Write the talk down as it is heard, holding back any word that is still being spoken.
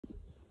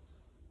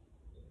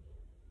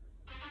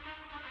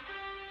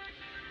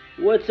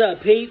What's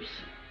up, peeps?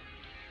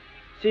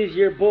 This is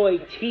your boy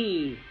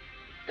T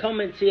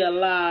coming to you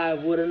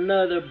live with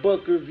another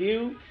book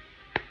review.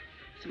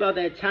 It's about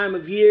that time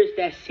of year. It's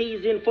that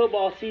season.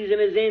 Football season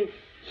is in.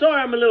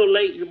 Sorry I'm a little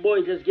late. Your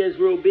boy just gets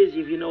real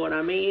busy, if you know what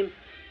I mean.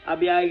 I'll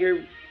be out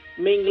here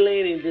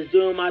mingling and just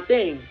doing my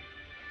thing.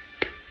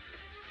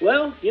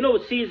 Well, you know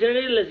what season it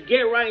is. Let's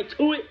get right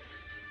into it.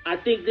 I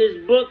think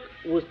this book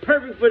was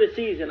perfect for the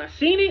season. I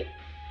seen it,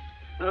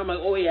 and I'm like,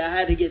 oh yeah, I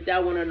had to get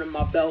that one under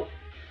my belt.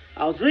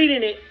 I was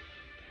reading it,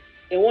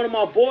 and one of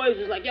my boys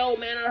was like, yo,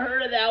 man, I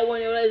heard of that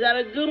one. Is that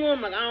a good one?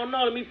 I'm like, I don't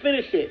know. Let me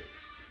finish it.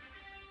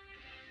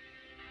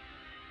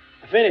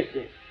 I finished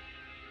it.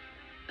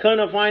 Come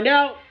to find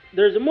out,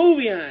 there's a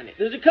movie on it.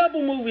 There's a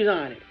couple movies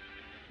on it.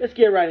 Let's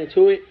get right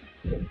into it.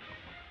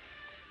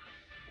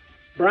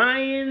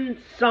 Brian's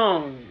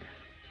Song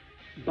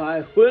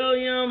by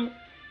William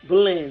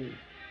Blinn.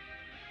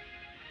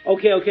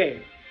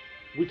 Okay.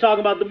 We talking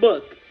about the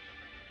book.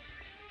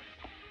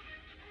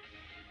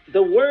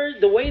 The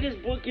way this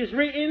book is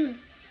written,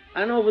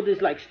 I don't know if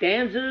it's like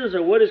stanzas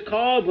or what it's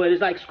called, but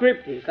it's like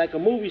scripted. It's like a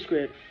movie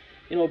script.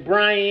 You know,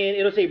 Brian,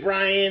 it'll say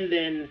Brian,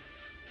 then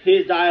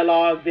his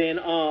dialogue, then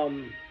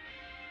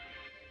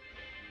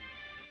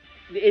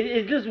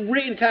it's just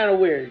written kind of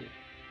weird.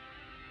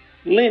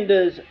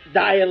 Linda's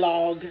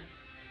dialogue,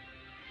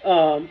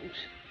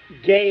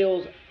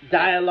 Gail's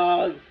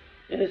dialogue,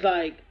 and it's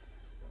like,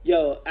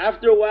 yo,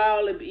 after a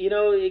while,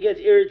 it gets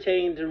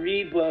irritating to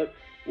read, but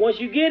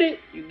once you get it,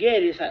 you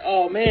get it. It's like,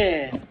 oh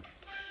man.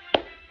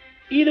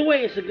 Either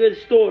way, it's a good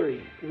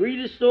story. Read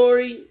the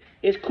story.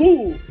 It's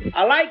cool.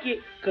 I like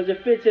it because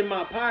it fits in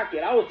my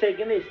pocket. I was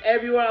taking this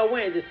everywhere I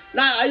went.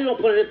 I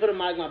don't put it in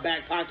my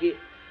back pocket.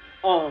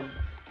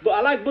 But I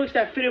like books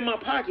that fit in my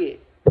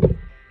pocket.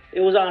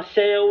 It was on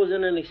sale. It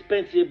wasn't an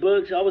expensive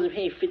book. So I wasn't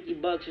paying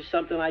 $50 or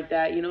something like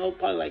that.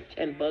 Probably like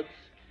 $10.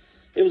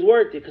 It was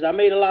worth it because I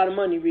made a lot of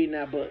money reading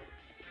that book.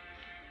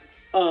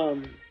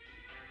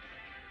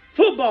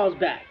 Football's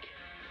back.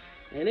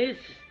 And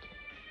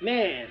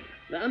the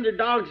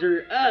underdogs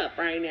are up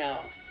right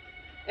now.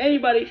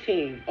 Anybody's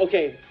team.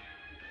 Okay.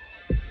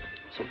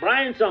 So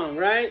Brian's Song,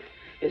 right?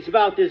 It's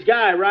about this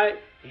guy, right?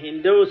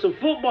 And there was some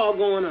football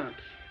going on.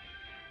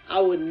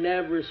 I would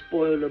never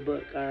spoil a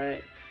book, all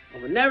right?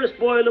 I would never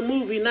spoil a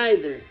movie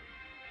neither.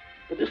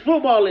 But there's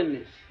football in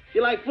this. If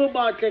you like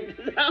football, check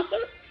this out.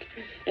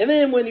 And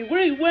then when they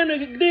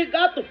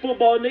got the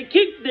football and they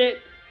kicked it,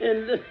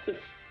 and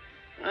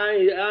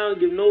I don't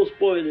give no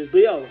spoilers. But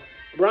yo,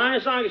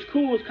 Brian's Song is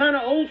cool. It's kind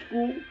of old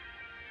school,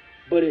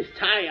 but it's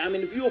tight. I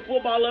mean, if you're a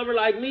football lover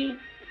like me,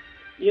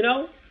 you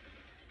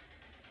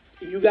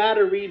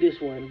gotta read this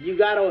one. You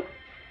gotta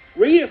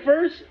read it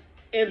first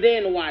and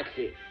then watch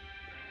it,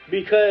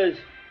 because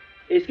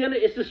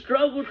it's a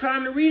struggle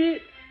trying to read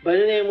it, but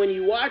then when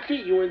you watch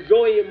it, you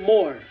enjoy it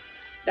more.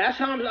 That's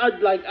how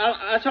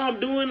I'm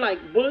doing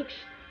like books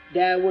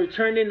that were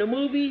turned into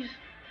movies.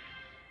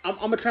 I'm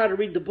gonna try to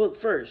read the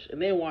book first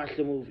and then watch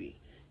the movie.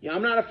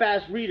 I'm not a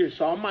fast reader,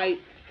 so I might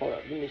hold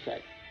up. Give me a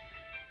sec.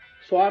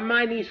 So I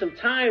might need some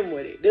time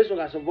with it. This one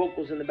got some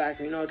vocals in the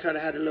background. I try to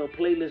have a little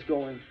playlist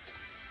going.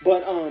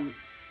 But I'm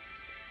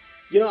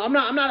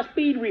not a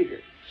speed reader,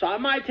 so I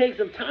might take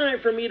some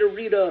time for me to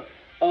read a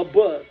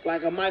book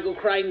like a Michael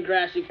Crichton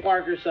Jurassic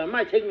Park or something. It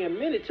might take me a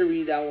minute to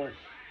read that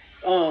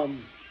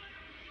one.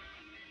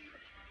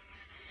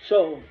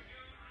 So,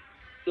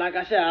 like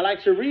I said, I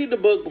like to read the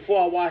book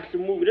before I watch the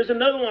movie. There's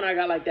another one I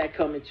got like that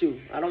coming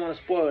too. I don't want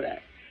to spoil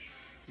that,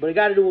 but it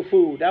got to do with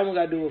food. That one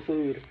got to do with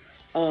food.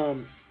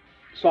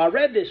 So I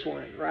read this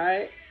one,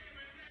 right?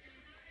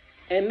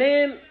 And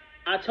then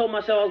I told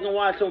myself I was gonna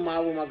watch it with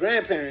my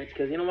grandparents,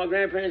 because my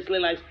grandparents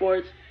really like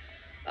sports.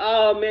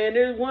 Oh man,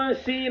 there's one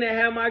scene that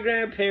had my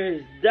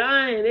grandparents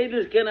dying. They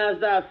just cannot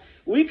stop.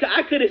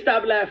 I couldn't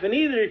stop laughing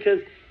either,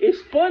 because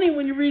it's funny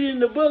when you read it in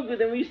the book, but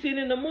then when you see it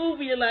in the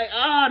movie, you're like,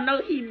 oh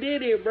no, he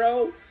did it,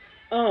 bro.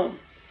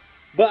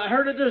 But I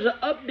heard that there's an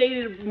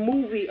updated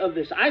movie of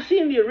this. I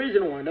seen the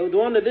original one, the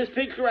one of this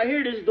picture right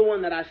here. This is the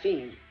one that I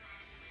seen.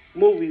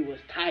 Movie was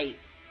tight.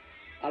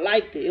 I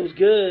liked it. It was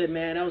good,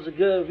 man. That was a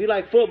good. If you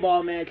like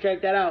football, man,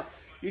 check that out.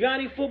 You got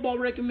any football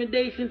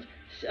recommendations?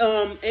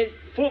 And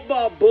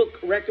football book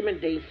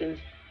recommendations,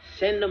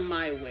 send them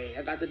my way.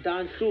 I got the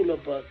Don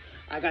Shula book.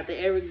 I got the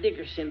Eric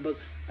Dickerson book.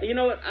 You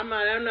know what? I'm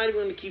not even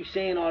going to keep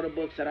saying all the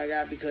books that I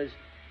got, because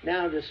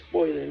now I'm just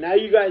spoiling. Now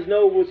you guys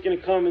know what's going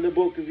to come in the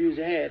book reviews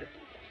ahead.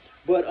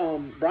 But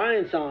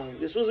Brian's Song,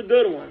 this was a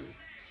good one.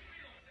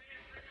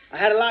 I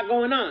had a lot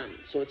going on,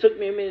 so it took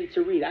me a minute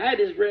to read. I had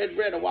this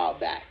read a while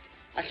back.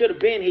 I should have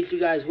been hit you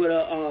guys with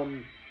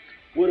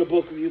a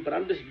book review, but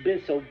I'm just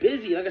been so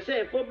busy. Like I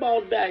said,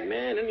 football's back,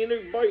 man. I mean,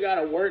 boy, you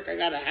gotta work. I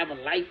gotta have a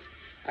life.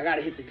 I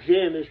gotta hit the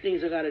gym. There's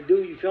things I gotta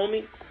do. You feel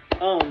me?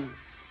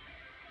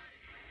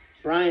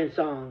 Brian's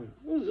Song.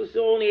 It was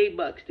only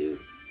 $8, dude.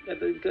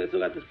 Still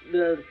got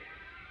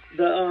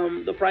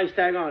the price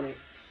tag on it.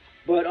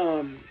 But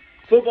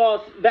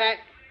football's back.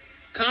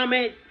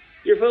 Comment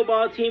your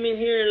football team in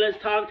here and let's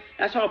talk.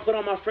 That's how I put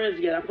all my friends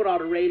together. I put all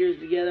the Raiders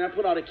together. I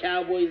put all the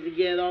Cowboys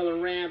together, all the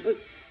Rams.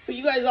 But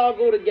you guys all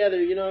go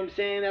together, you know what I'm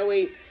saying? That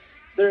way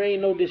there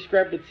ain't no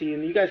discrepancy,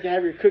 and you guys can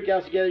have your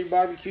cookouts together, your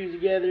barbecues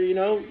together, you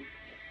know.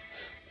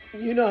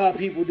 You know how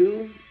people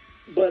do.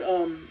 But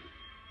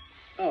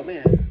oh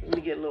man, let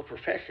me get a little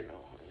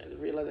professional. I just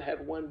realized I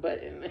had one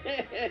button.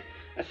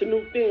 That's a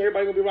new thing.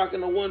 Everybody gonna be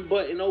rocking the one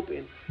button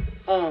open.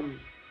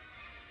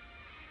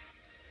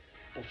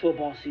 The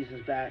football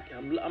season's back.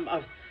 I'm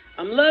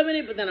loving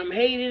it, but then I'm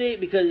hating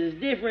it because it's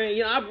different.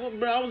 You know, I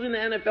was in the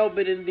NFL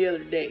bit the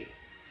other day.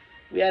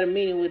 We had a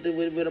meeting with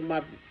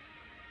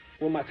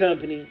my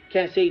company.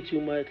 Can't say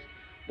too much,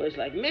 but it's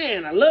like,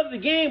 man, I love the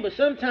game, but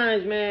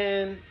sometimes,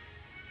 man,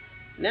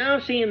 now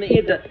I'm seeing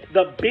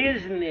the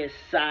business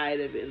side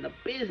of it. And the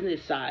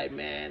business side,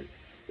 man,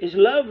 is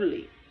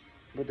lovely,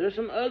 but there's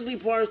some ugly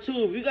parts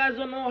too. If you guys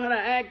don't know how to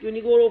act when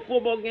you go to a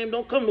football game,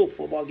 don't come to a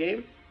football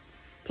game,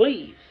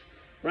 please.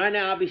 Right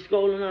now, I'll be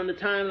scrolling on the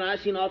timeline.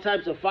 I've seen all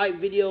types of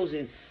fight videos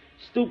and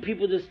stupid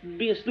people just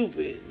being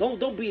stupid.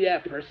 Don't be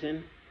that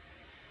person.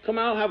 Come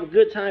out, have a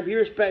good time, be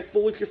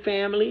respectful with your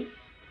family.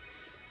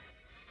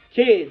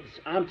 Kids,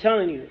 I'm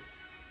telling you,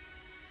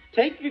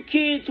 take your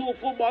kid to a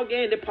football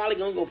game, they're probably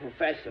going to go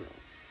professional.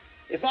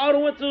 If I would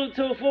have went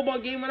to a football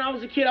game when I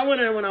was a kid, I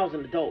went there when I was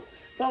an adult.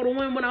 If I would have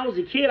went when I was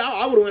a kid,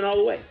 I would have went all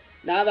the way.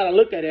 Now that I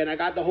look at it and I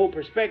got the whole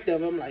perspective,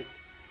 I'm like,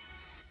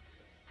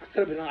 I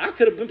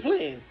could have been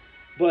playing.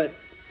 But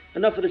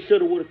enough of the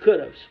shoulda, woulda,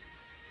 couldas.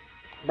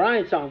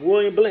 Brian song,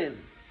 William Blinn.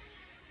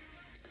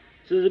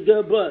 This is a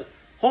good book.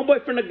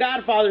 Homeboy from The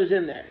Godfather's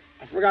in there.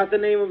 I forgot the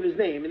name of his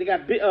name. And they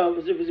got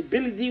was it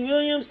Billy D.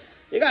 Williams?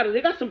 They got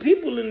some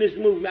people in this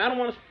movie. I don't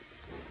want to,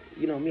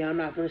 you know me. I'm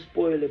not gonna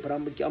spoil it, but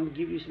I'm gonna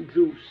give you some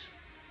juice.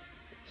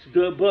 It's a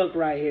good book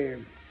right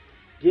here.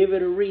 Give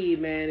it a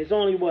read, man. It's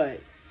only what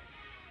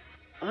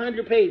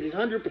 100 pages,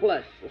 100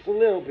 plus. It's a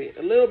little bit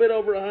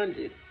over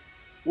 100.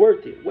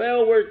 Worth it.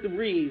 Well worth the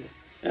read.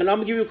 And I'm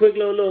gonna give you a quick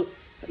little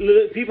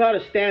people how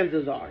the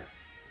stanzas are.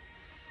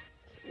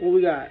 What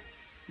we got?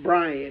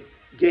 Brian,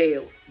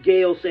 Gail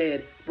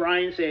said,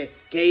 Brian said,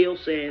 Gail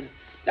said.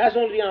 That's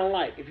the only thing I don't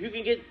like. If you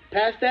can get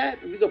past that,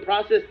 if you can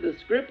process the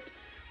script,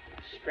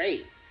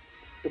 straight.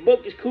 The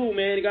book is cool,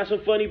 man. It got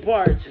some funny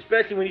parts,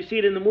 especially when you see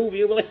it in the movie.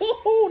 You'll be like,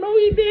 oh, no,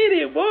 he did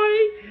it,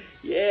 boy.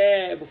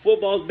 Yeah, but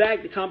football's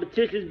back. The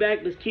competition's back.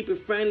 Let's keep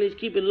it friendly.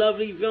 Let's keep it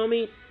lovely. You feel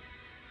me?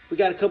 We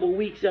got a couple of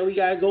weeks that we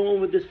got to go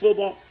on with this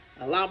football.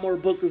 A lot more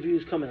book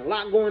reviews coming. A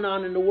lot going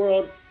on in the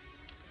world.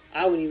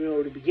 I wouldn't even know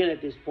where to begin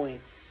at this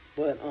point.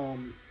 But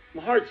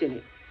my heart's in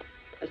it.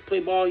 Let's play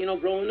ball, you know,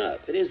 growing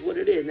up. It is what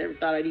it is. Never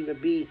thought I'd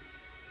even be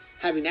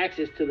having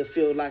access to the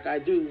field like I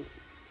do.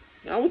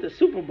 You know, I went to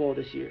Super Bowl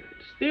this year.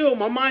 Still,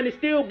 my mind is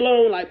still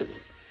blown. Like,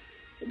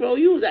 bro,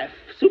 you was at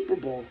Super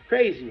Bowl.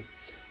 Crazy.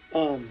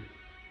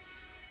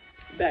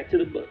 Back to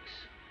the books.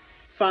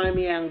 Find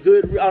me on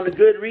the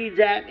Goodreads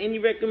app. Any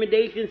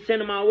recommendations,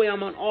 send them my way.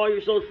 I'm on all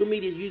your social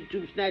medias.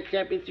 YouTube,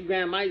 Snapchat,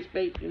 Instagram,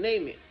 MySpace, you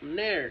name it. I'm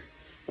there.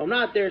 If I'm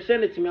not there,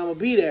 send it to me. I'm going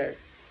to be there.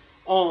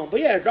 But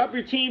yeah, drop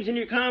your teams in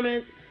your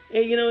comments.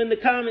 And, you know, in the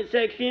comment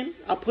section,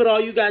 I'll put all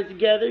you guys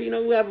together. You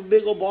know, we have a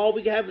big old ball.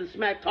 We can have the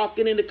smack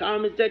talking in the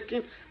comment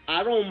section.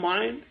 I don't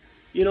mind.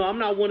 You know, I'm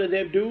not one of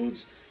them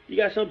dudes. You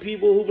got some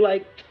people who be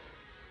like,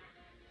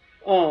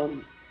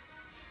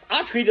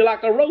 I treat it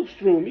like a roast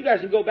room. You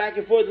guys can go back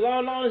and forth. As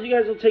long as you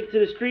guys don't take to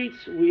the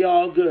streets, we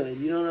all good.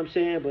 You know what I'm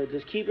saying? But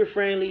just keep it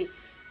friendly.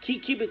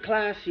 Keep it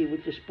classy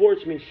with your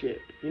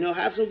sportsmanship. You know,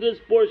 have some good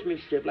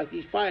sportsmanship like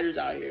these fighters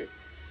out here.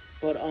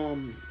 But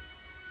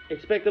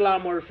expect a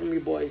lot more from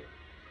your boy.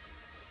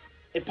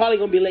 It's probably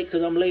going to be late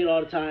because I'm late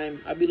all the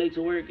time. I be late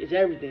to work. It's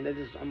everything.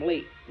 I'm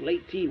late.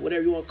 Late tea,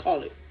 whatever you want to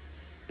call it.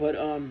 But,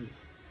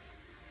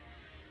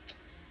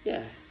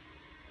 yeah.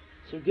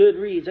 Some good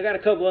reads. I got a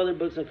couple other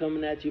books I'm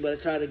coming at you, but I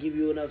try to give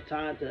you enough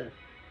time to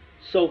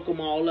soak them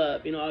all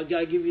up. You know, I got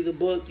to give you the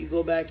book. You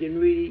go back and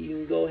read it. You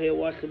can go ahead and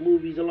watch the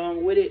movies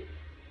along with it.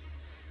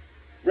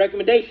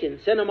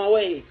 Recommendations. Send them my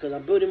way because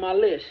I'm building my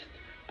list.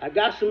 I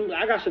got some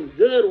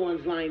good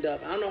ones lined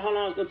up. I don't know how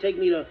long it's going to take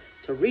me to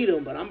read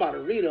them, but I'm about to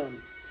read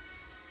them.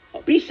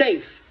 Be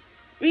safe.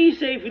 Be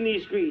safe in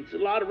these streets. A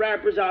lot of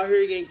rappers out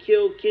here getting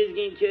killed, kids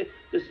getting killed.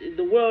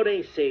 The world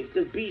ain't safe.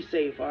 Just be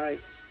safe, all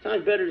right?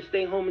 Sometimes better to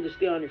stay home and just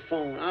stay on your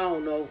phone. I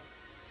don't know.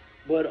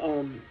 But,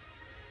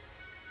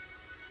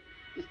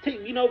 just take,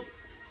 you know,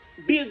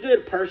 be a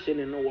good person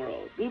in the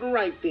world. Do the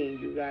right thing,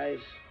 you guys.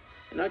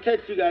 And I'll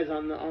catch you guys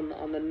on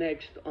the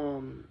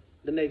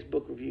next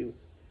book review.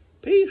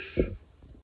 Peace.